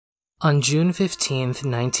On June 15th,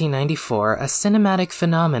 1994, a cinematic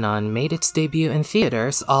phenomenon made its debut in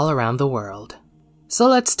theaters all around the world. So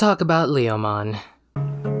let's talk about LEOMON.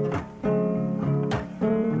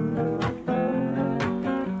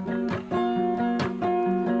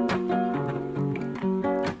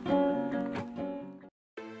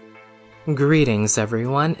 Greetings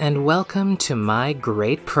everyone, and welcome to my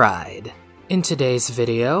great pride. In today's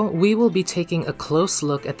video, we will be taking a close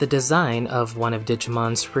look at the design of one of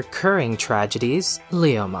Digimon's recurring tragedies,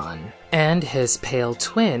 LEOMON, and his pale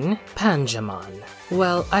twin, PANJYAMON.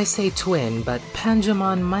 Well, I say twin, but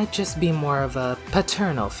PANJYAMON might just be more of a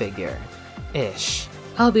paternal figure-ish.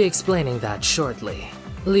 I'll be explaining that shortly.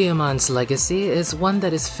 LEOMON's legacy is one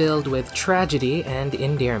that is filled with tragedy and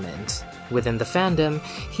endearment. Within the fandom,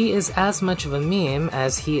 he is as much of a meme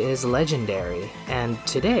as he is legendary, and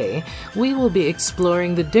today, we will be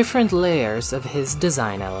exploring the different layers of his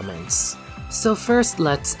design elements. So first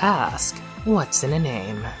let's ask, what's in a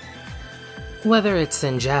name? Whether it's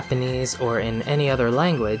in Japanese or in any other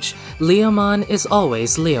language, LEOMON is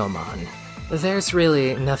always LEOMON. There's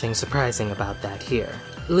really nothing surprising about that here.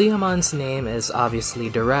 LEOMON's name is obviously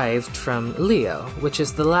derived from Leo, which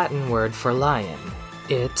is the Latin word for lion.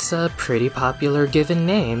 It's a pretty popular given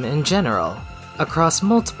name in general. Across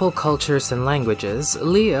multiple cultures and languages,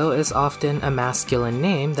 Leo is often a masculine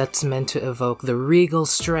name that's meant to evoke the regal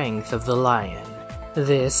strength of the lion.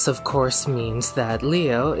 This, of course, means that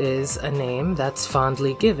Leo is a name that's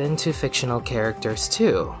fondly given to fictional characters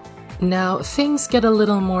too. Now, things get a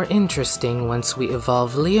little more interesting once we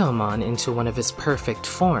evolve LEOMON into one of his perfect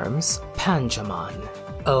forms, PANJYAMON.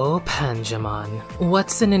 Oh, PANJYAMON.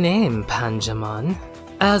 What's in a name, PANJYAMON?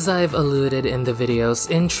 As I've alluded in the video's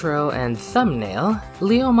intro and thumbnail,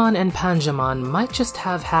 LEOMON and PANJYAMON might just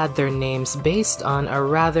have had their names based on a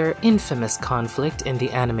rather infamous conflict in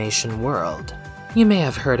the animation world. You may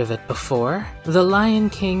have heard of it before. The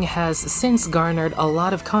Lion King has since garnered a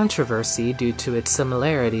lot of controversy due to its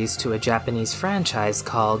similarities to a Japanese franchise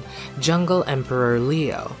called Jungle Emperor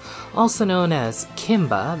Leo, also known as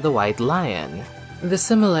Kimba the White Lion. The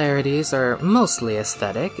similarities are mostly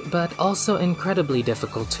aesthetic, but also incredibly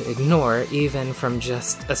difficult to ignore even from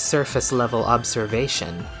just a surface-level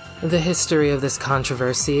observation. The history of this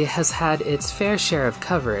controversy has had its fair share of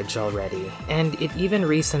coverage already, and it even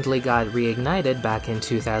recently got reignited back in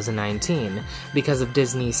 2019 because of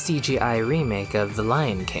Disney's CGI remake of The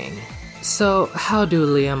Lion King. So how do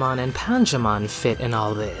LEOMON and PANJYAMON fit in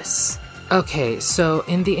all this? Okay, so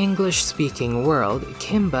in the English-speaking world,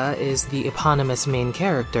 Kimba is the eponymous main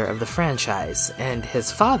character of the franchise, and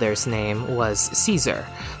his father's name was Caesar,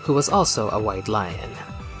 who was also a white lion.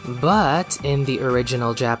 But in the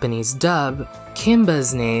original Japanese dub,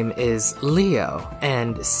 Kimba's name is Leo,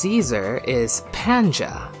 and Caesar is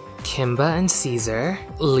Panja. Kimba and Caesar,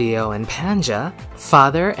 Leo and Panja,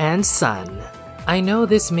 father and son. I know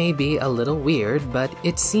this may be a little weird, but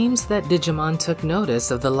it seems that Digimon took notice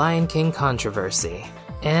of the Lion King controversy.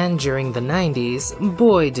 And during the 90s,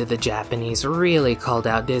 boy did the Japanese really called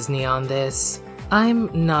out Disney on this. I'm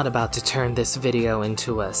not about to turn this video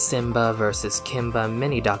into a Simba vs. Kimba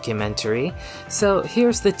mini-documentary, so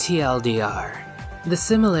here's the TLDR. The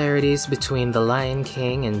similarities between the Lion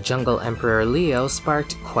King and Jungle Emperor Leo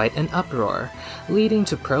sparked quite an uproar, leading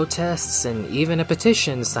to protests and even a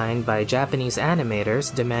petition signed by Japanese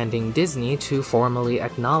animators demanding Disney to formally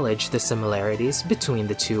acknowledge the similarities between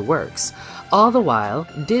the two works. All the while,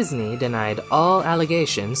 Disney denied all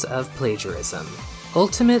allegations of plagiarism.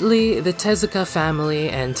 Ultimately, the Tezuka family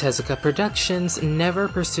and Tezuka Productions never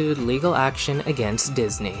pursued legal action against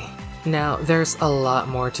Disney. Now, there's a lot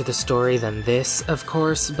more to the story than this, of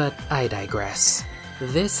course, but I digress.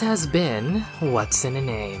 This has been What's in a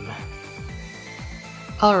Name.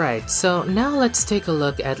 Alright, so now let's take a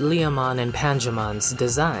look at LEOMON and PANJYAMON's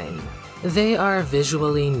design. They are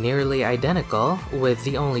visually nearly identical, with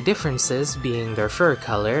the only differences being their fur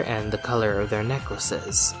color and the color of their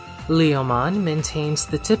necklaces. LEOMON maintains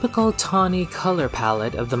the typical tawny color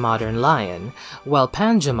palette of the modern lion, while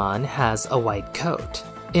PANJYAMON has a white coat.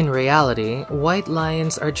 In reality, white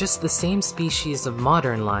lions are just the same species of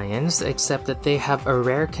modern lions, except that they have a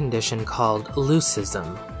rare condition called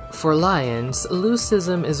leucism. For lions,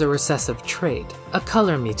 leucism is a recessive trait, a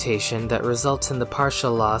color mutation that results in the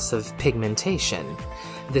partial loss of pigmentation.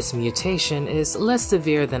 This mutation is less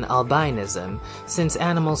severe than albinism, since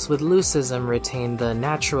animals with leucism retain the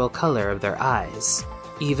natural color of their eyes.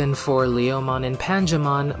 Even for LEOMON and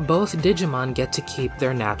PANJYAMON, both Digimon get to keep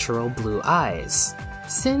their natural blue eyes.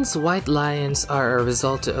 Since white lions are a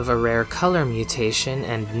result of a rare color mutation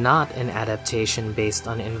and not an adaptation based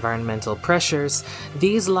on environmental pressures,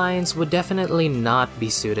 these lions would definitely not be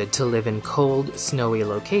suited to live in cold, snowy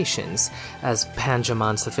locations, as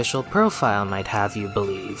Panjamon's official profile might have you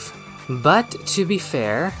believe. But, to be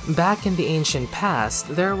fair, back in the ancient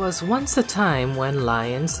past, there was once a time when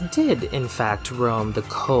lions did in fact roam the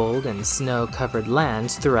cold and snow-covered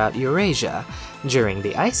lands throughout Eurasia during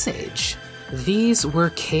the Ice Age. These were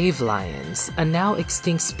cave lions, a now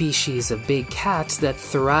extinct species of big cats that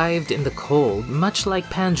thrived in the cold much like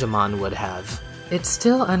Panjamon would have. It's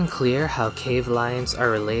still unclear how cave lions are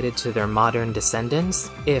related to their modern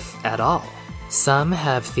descendants, if at all. Some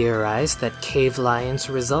have theorized that cave lions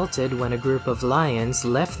resulted when a group of lions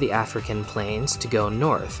left the African plains to go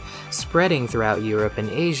north, spreading throughout Europe and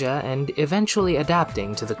Asia and eventually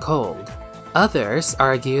adapting to the cold. Others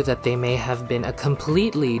argue that they may have been a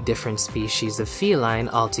completely different species of feline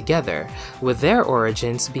altogether, with their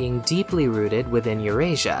origins being deeply rooted within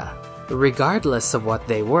Eurasia. Regardless of what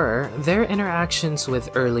they were, their interactions with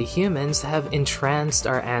early humans have entranced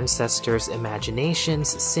our ancestors' imaginations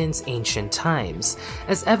since ancient times,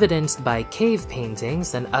 as evidenced by cave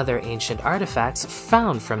paintings and other ancient artifacts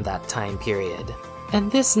found from that time period.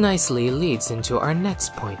 And this nicely leads into our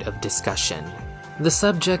next point of discussion. The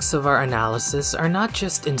subjects of our analysis are not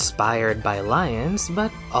just inspired by lions,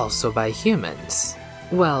 but also by humans.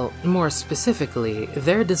 Well, more specifically,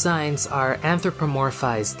 their designs are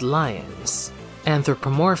anthropomorphized lions.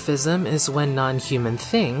 Anthropomorphism is when non-human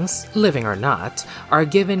things, living or not, are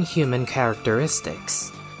given human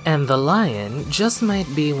characteristics. And the lion just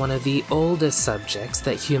might be one of the oldest subjects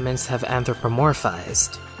that humans have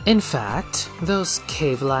anthropomorphized. In fact, those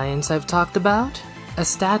cave lions I've talked about? A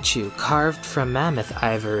statue carved from mammoth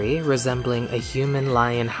ivory resembling a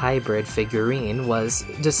human-lion hybrid figurine was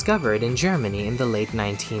discovered in Germany in the late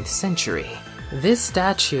 19th century. This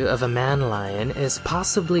statue of a man-lion is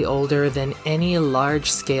possibly older than any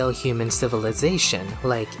large-scale human civilization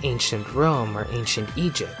like ancient Rome or ancient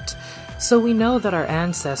Egypt. So we know that our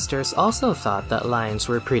ancestors also thought that lions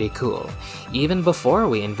were pretty cool, even before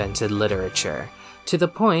we invented literature, to the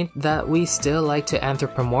point that we still like to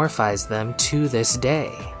anthropomorphize them to this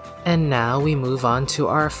day. And now we move on to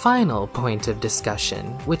our final point of discussion,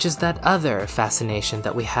 which is that other fascination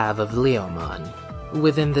that we have of LEOMON.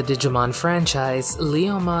 Within the Digimon franchise,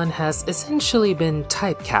 LEOMON has essentially been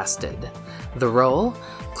typecasted. The role?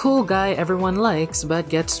 Cool guy everyone likes but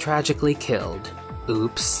gets tragically killed.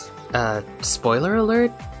 Oops. Spoiler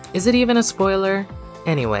alert? Is it even a spoiler?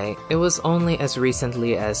 Anyway, it was only as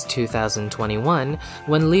recently as 2021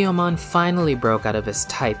 when LEOMON finally broke out of his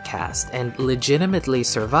typecast and legitimately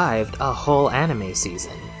survived a whole anime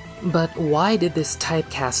season. But why did this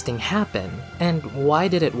typecasting happen, and why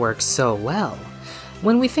did it work so well?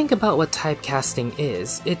 When we think about what typecasting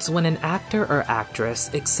is, it's when an actor or actress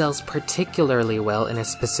excels particularly well in a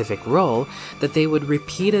specific role that they would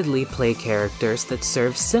repeatedly play characters that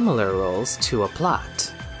serve similar roles to a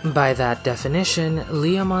plot. By that definition,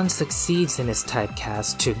 LEOMON succeeds in his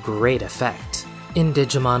typecast to great effect. In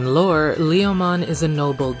Digimon lore, LEOMON is a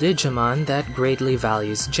noble Digimon that greatly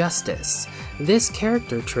values justice. This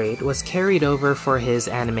character trait was carried over for his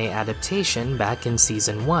anime adaptation back in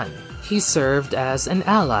Season 1. He served as an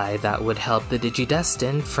ally that would help the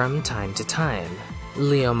Digidestined from time to time.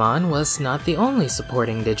 LEOMON was not the only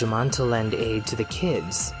supporting Digimon to lend aid to the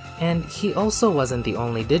kids. And he also wasn't the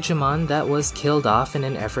only Digimon that was killed off in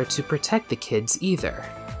an effort to protect the kids either.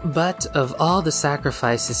 But of all the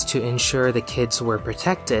sacrifices to ensure the kids were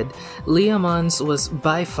protected, LEOMON's was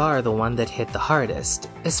by far the one that hit the hardest,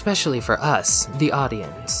 especially for us, the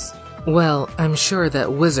audience. Well, I'm sure that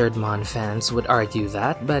Wizardmon fans would argue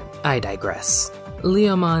that, but I digress.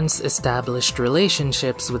 LEOMON's established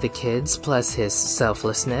relationships with the kids plus his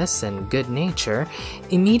selflessness and good nature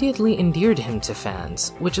immediately endeared him to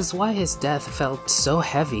fans, which is why his death felt so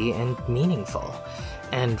heavy and meaningful.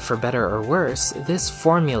 And for better or worse, this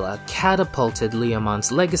formula catapulted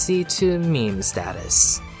LEOMON's legacy to meme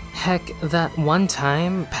status. Heck, that one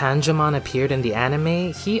time Panjamon appeared in the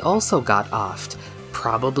anime, he also got offed,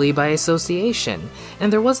 probably by association,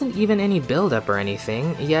 and there wasn't even any build-up or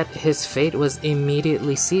anything, yet his fate was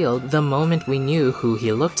immediately sealed the moment we knew who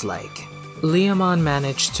he looked like. LEOMON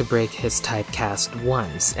managed to break his typecast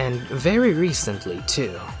once, and very recently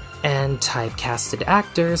too. And typecasted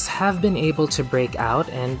actors have been able to break out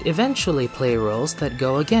and eventually play roles that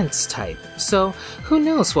go against type, so who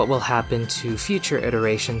knows what will happen to future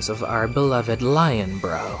iterations of our beloved Lion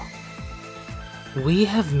Bro. We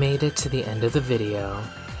have made it to the end of the video,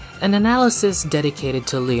 An analysis dedicated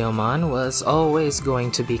to LEOMON was always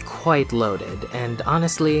going to be quite loaded, and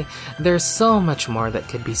honestly, there's so much more that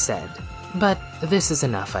could be said. But this is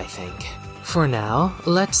enough, I think. For now,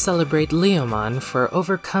 let's celebrate LEOMON for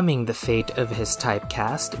overcoming the fate of his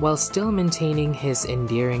typecast while still maintaining his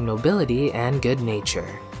endearing nobility and good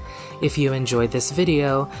nature. If you enjoyed this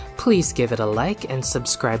video, please give it a like and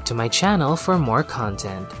subscribe to my channel for more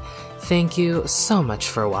content. Thank you so much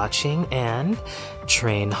for watching, and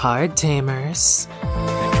train hard, tamers!